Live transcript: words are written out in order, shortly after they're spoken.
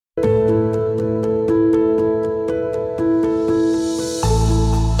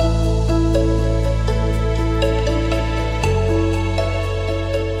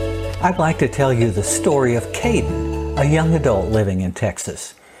I'd like to tell you the story of Caden, a young adult living in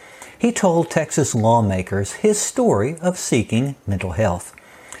Texas. He told Texas lawmakers his story of seeking mental health.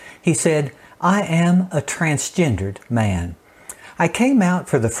 He said, "I am a transgendered man. I came out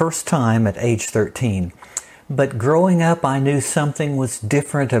for the first time at age 13, but growing up I knew something was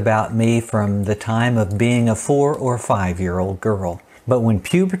different about me from the time of being a 4 or 5-year-old girl. But when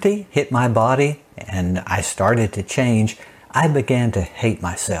puberty hit my body and I started to change, I began to hate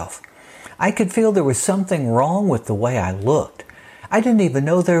myself. I could feel there was something wrong with the way I looked. I didn't even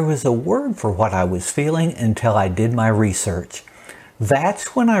know there was a word for what I was feeling until I did my research.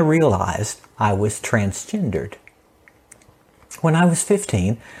 That's when I realized I was transgendered." When I was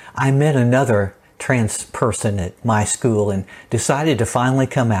 15, I met another trans person at my school and decided to finally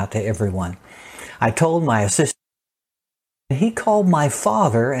come out to everyone. I told my assistant, and he called my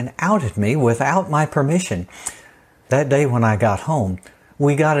father and outed me without my permission. That day when I got home,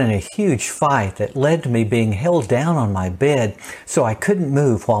 we got in a huge fight that led to me being held down on my bed so I couldn't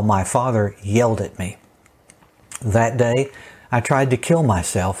move while my father yelled at me. That day, I tried to kill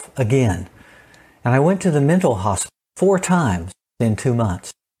myself again, and I went to the mental hospital 4 times in 2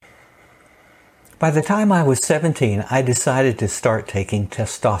 months. By the time I was 17, I decided to start taking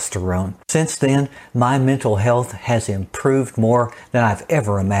testosterone. Since then, my mental health has improved more than I've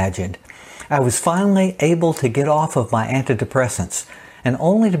ever imagined. I was finally able to get off of my antidepressants and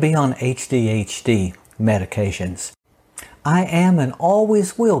only to be on ADHD medications. I am and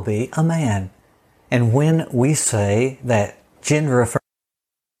always will be a man. And when we say that gender affirming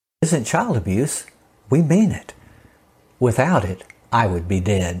isn't child abuse, we mean it. Without it, I would be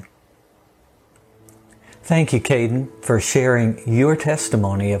dead. Thank you, Caden, for sharing your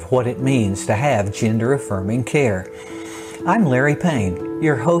testimony of what it means to have gender-affirming care. I'm Larry Payne,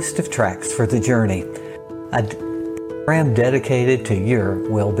 your host of Tracks for the Journey, a program dedicated to your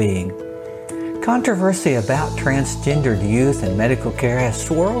well-being. Controversy about transgendered youth and medical care has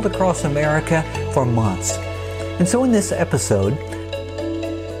swirled across America for months. And so in this episode,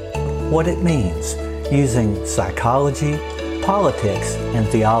 what it means using psychology, politics, and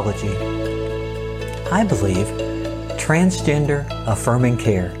theology. I believe transgender affirming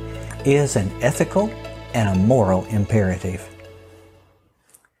care is an ethical and a moral imperative.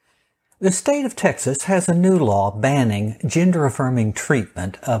 The state of Texas has a new law banning gender-affirming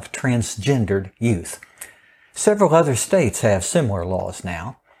treatment of transgendered youth. Several other states have similar laws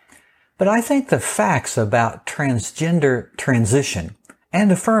now. But I think the facts about transgender transition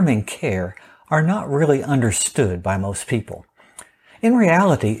and affirming care are not really understood by most people. In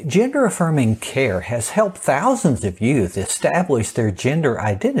reality, gender-affirming care has helped thousands of youth establish their gender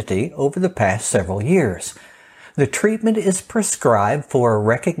identity over the past several years. The treatment is prescribed for a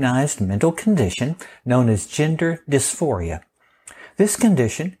recognized mental condition known as gender dysphoria. This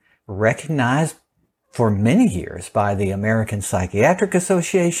condition, recognized for many years by the American Psychiatric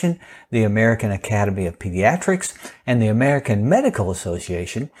Association, the American Academy of Pediatrics, and the American Medical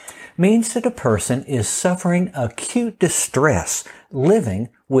Association, means that a person is suffering acute distress living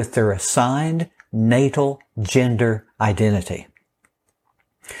with their assigned natal gender identity.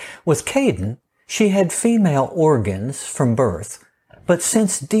 With Caden, she had female organs from birth, but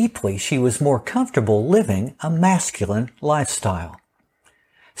sensed deeply she was more comfortable living a masculine lifestyle.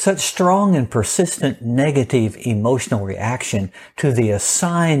 Such strong and persistent negative emotional reaction to the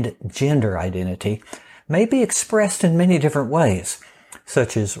assigned gender identity may be expressed in many different ways,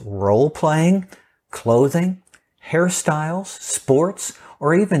 such as role-playing, clothing, hairstyles, sports,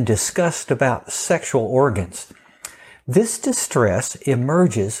 or even disgust about sexual organs. This distress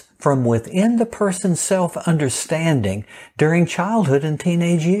emerges from within the person's self-understanding during childhood and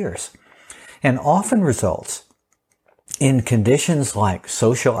teenage years, and often results in conditions like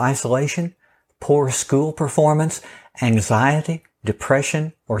social isolation, poor school performance, anxiety,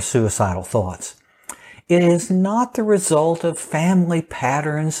 depression, or suicidal thoughts. It is not the result of family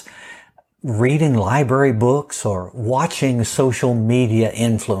patterns, reading library books, or watching social media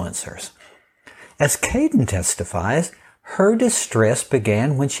influencers. As Caden testifies, her distress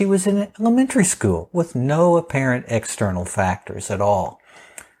began when she was in elementary school with no apparent external factors at all.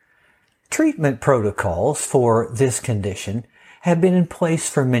 Treatment protocols for this condition have been in place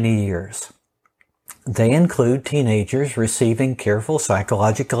for many years. They include teenagers receiving careful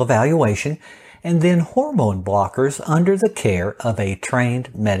psychological evaluation and then hormone blockers under the care of a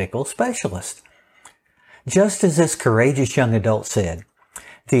trained medical specialist. Just as this courageous young adult said,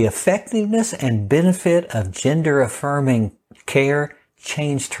 the effectiveness and benefit of gender-affirming care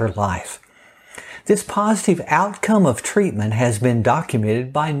changed her life. This positive outcome of treatment has been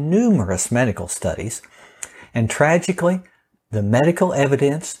documented by numerous medical studies, and tragically, the medical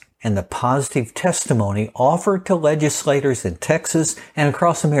evidence and the positive testimony offered to legislators in Texas and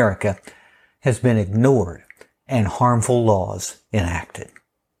across America has been ignored and harmful laws enacted.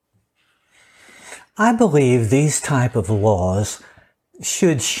 I believe these type of laws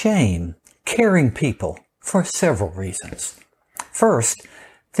should shame caring people for several reasons. First,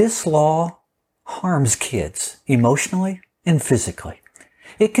 this law harms kids emotionally and physically.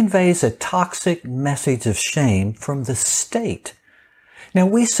 It conveys a toxic message of shame from the state. Now,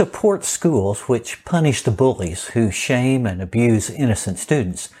 we support schools which punish the bullies who shame and abuse innocent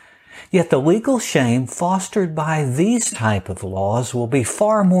students. Yet the legal shame fostered by these type of laws will be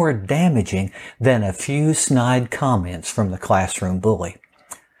far more damaging than a few snide comments from the classroom bully.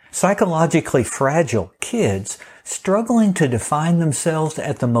 Psychologically fragile kids struggling to define themselves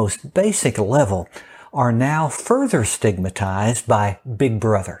at the most basic level are now further stigmatized by Big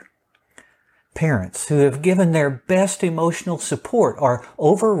Brother. Parents who have given their best emotional support are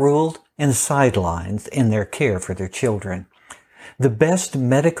overruled and sidelined in their care for their children. The best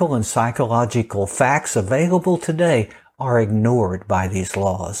medical and psychological facts available today are ignored by these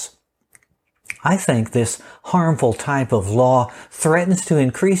laws. I think this harmful type of law threatens to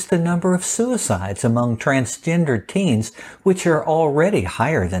increase the number of suicides among transgender teens, which are already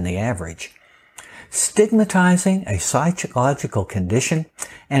higher than the average. Stigmatizing a psychological condition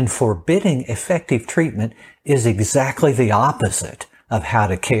and forbidding effective treatment is exactly the opposite of how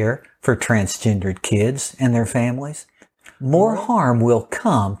to care for transgendered kids and their families. More harm will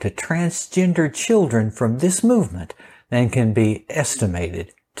come to transgender children from this movement than can be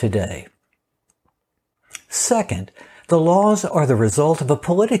estimated today. Second, the laws are the result of a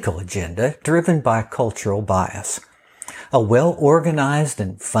political agenda driven by cultural bias. A well-organized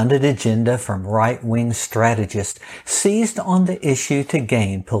and funded agenda from right-wing strategists seized on the issue to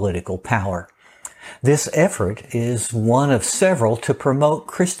gain political power. This effort is one of several to promote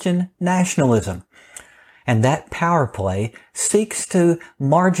Christian nationalism, and that power play seeks to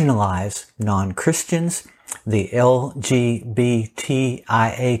marginalize non-Christians, the LGBTIA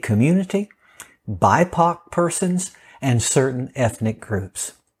community, BIPOC persons, and certain ethnic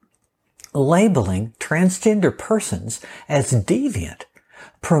groups. Labeling transgender persons as deviant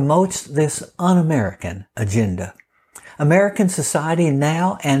promotes this un-American agenda. American society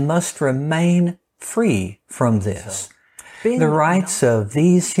now and must remain free from this. The rights of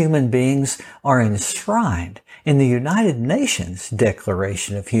these human beings are enshrined in the United Nations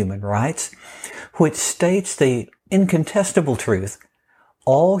Declaration of Human Rights, which states the incontestable truth: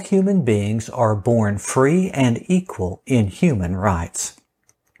 all human beings are born free and equal in human rights.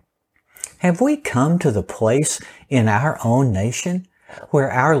 Have we come to the place in our own nation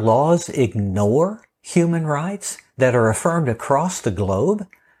where our laws ignore human rights that are affirmed across the globe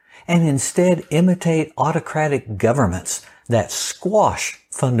and instead imitate autocratic governments that squash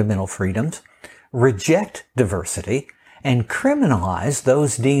fundamental freedoms, reject diversity, and criminalize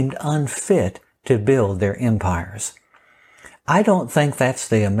those deemed unfit to build their empires? I don't think that's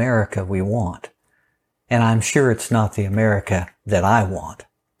the America we want, and I'm sure it's not the America that I want.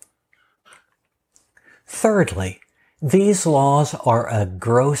 Thirdly, these laws are a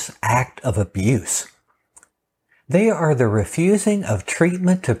gross act of abuse. They are the refusing of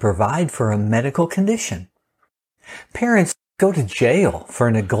treatment to provide for a medical condition. Parents go to jail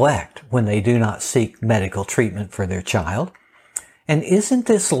for neglect when they do not seek medical treatment for their child. And isn't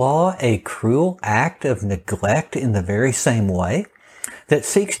this law a cruel act of neglect in the very same way that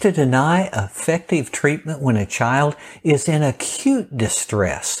seeks to deny effective treatment when a child is in acute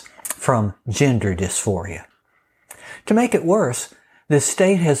distress from gender dysphoria? To make it worse, the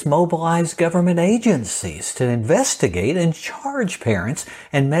state has mobilized government agencies to investigate and charge parents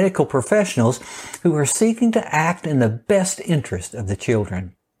and medical professionals who are seeking to act in the best interest of the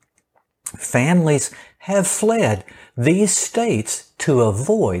children. Families have fled these states to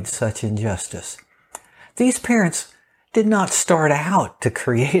avoid such injustice. These parents did not start out to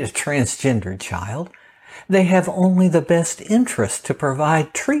create a transgendered child. They have only the best interest to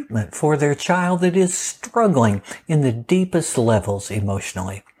provide treatment for their child that is struggling in the deepest levels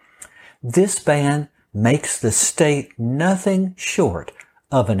emotionally. This ban makes the state nothing short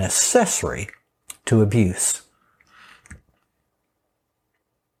of an accessory to abuse.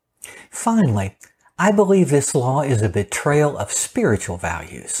 Finally, I believe this law is a betrayal of spiritual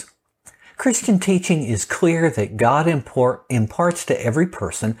values. Christian teaching is clear that God imparts to every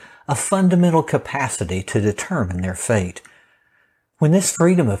person a fundamental capacity to determine their fate. When this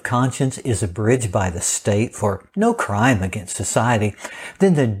freedom of conscience is abridged by the state for no crime against society,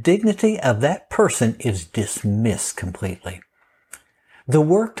 then the dignity of that person is dismissed completely. The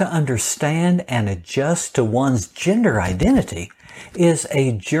work to understand and adjust to one's gender identity is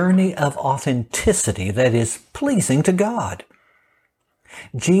a journey of authenticity that is pleasing to God.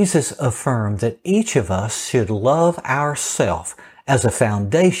 Jesus affirmed that each of us should love ourselves as a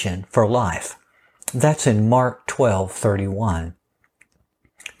foundation for life. That's in Mark 12:31.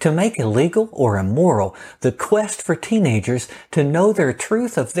 To make illegal or immoral the quest for teenagers to know their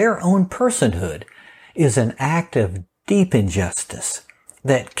truth of their own personhood is an act of deep injustice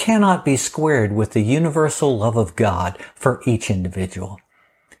that cannot be squared with the universal love of God for each individual.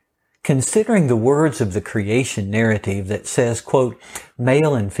 Considering the words of the creation narrative that says, quote,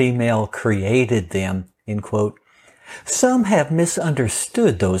 male and female created them, end quote, some have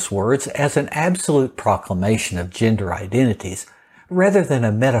misunderstood those words as an absolute proclamation of gender identities rather than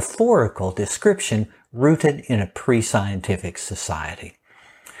a metaphorical description rooted in a pre-scientific society.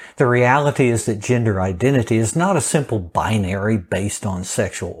 The reality is that gender identity is not a simple binary based on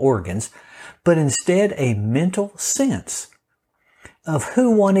sexual organs, but instead a mental sense of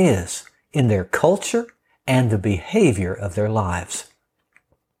who one is in their culture and the behavior of their lives.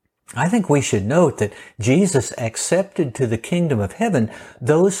 I think we should note that Jesus accepted to the kingdom of heaven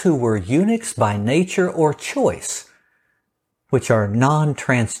those who were eunuchs by nature or choice, which are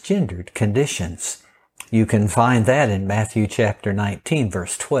non-transgendered conditions. You can find that in Matthew chapter 19,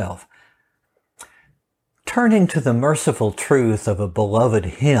 verse 12. Turning to the merciful truth of a beloved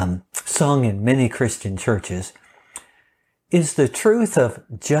hymn sung in many Christian churches, is the truth of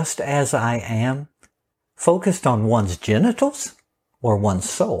just as I am focused on one's genitals or one's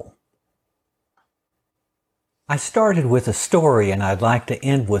soul? I started with a story and I'd like to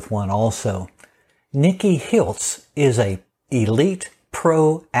end with one also. Nikki Hiltz is an elite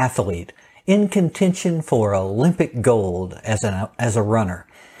pro athlete in contention for Olympic gold as a runner.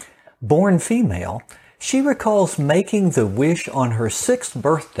 Born female, she recalls making the wish on her 6th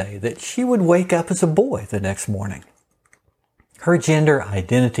birthday that she would wake up as a boy the next morning. Her gender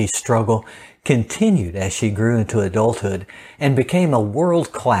identity struggle continued as she grew into adulthood and became a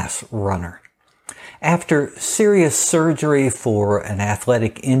world-class runner. After serious surgery for an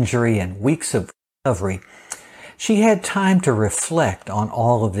athletic injury and weeks of recovery, she had time to reflect on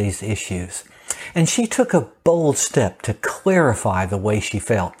all of these issues, and she took a bold step to clarify the way she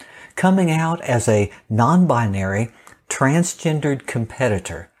felt, coming out as a non-binary, transgendered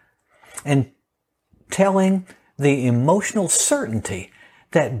competitor, and telling the emotional certainty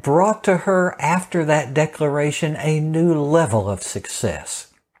that brought to her after that declaration a new level of success.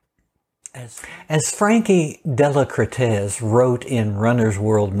 As Frankie Della Cortez wrote in Runner's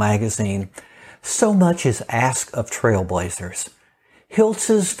World magazine, so much is asked of trailblazers.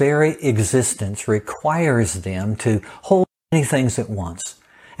 Hiltz's very existence requires them to hold many things at once.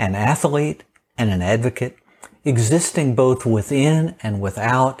 An athlete and an advocate, existing both within and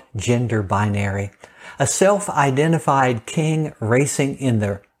without gender binary, a self-identified king racing in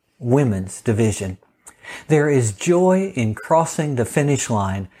the women's division. There is joy in crossing the finish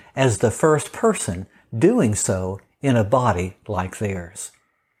line as the first person doing so in a body like theirs.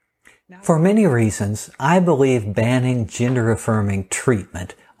 For many reasons, I believe banning gender-affirming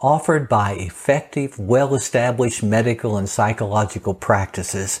treatment offered by effective, well-established medical and psychological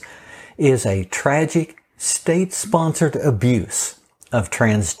practices is a tragic, state-sponsored abuse of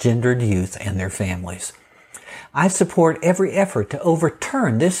transgendered youth and their families. I support every effort to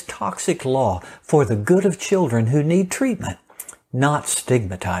overturn this toxic law for the good of children who need treatment, not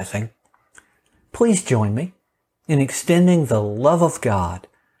stigmatizing. Please join me in extending the love of God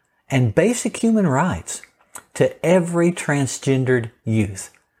and basic human rights to every transgendered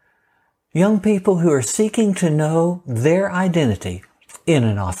youth, young people who are seeking to know their identity in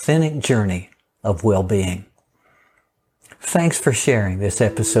an authentic journey of well-being. Thanks for sharing this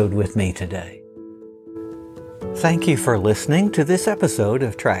episode with me today. Thank you for listening to this episode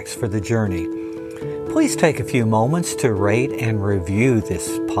of Tracks for the Journey. Please take a few moments to rate and review this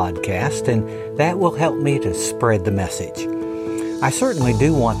podcast, and that will help me to spread the message. I certainly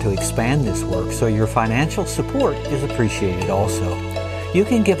do want to expand this work, so your financial support is appreciated also. You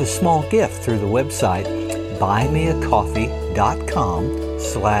can give a small gift through the website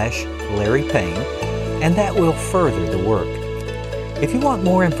buymeacoffee.com/Larry Payne, and that will further the work. If you want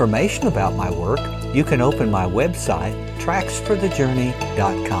more information about my work, you can open my website,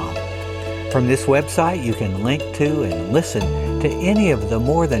 tracksforthejourney.com. From this website, you can link to and listen to any of the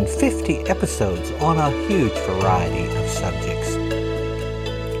more than 50 episodes on a huge variety of subjects.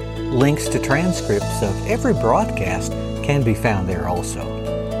 Links to transcripts of every broadcast can be found there also.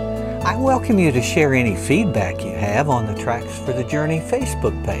 I welcome you to share any feedback you have on the Tracks for the Journey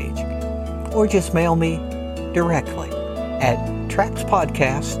Facebook page, or just mail me directly at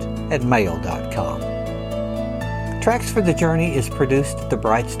trackspodcast@mail.com. Tracks for the Journey is produced at the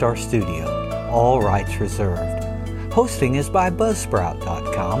Bright Star Studio. All rights reserved. Hosting is by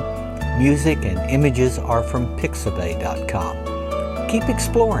Buzzsprout.com. Music and images are from Pixabay.com. Keep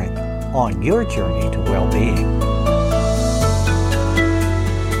exploring on your journey to well-being.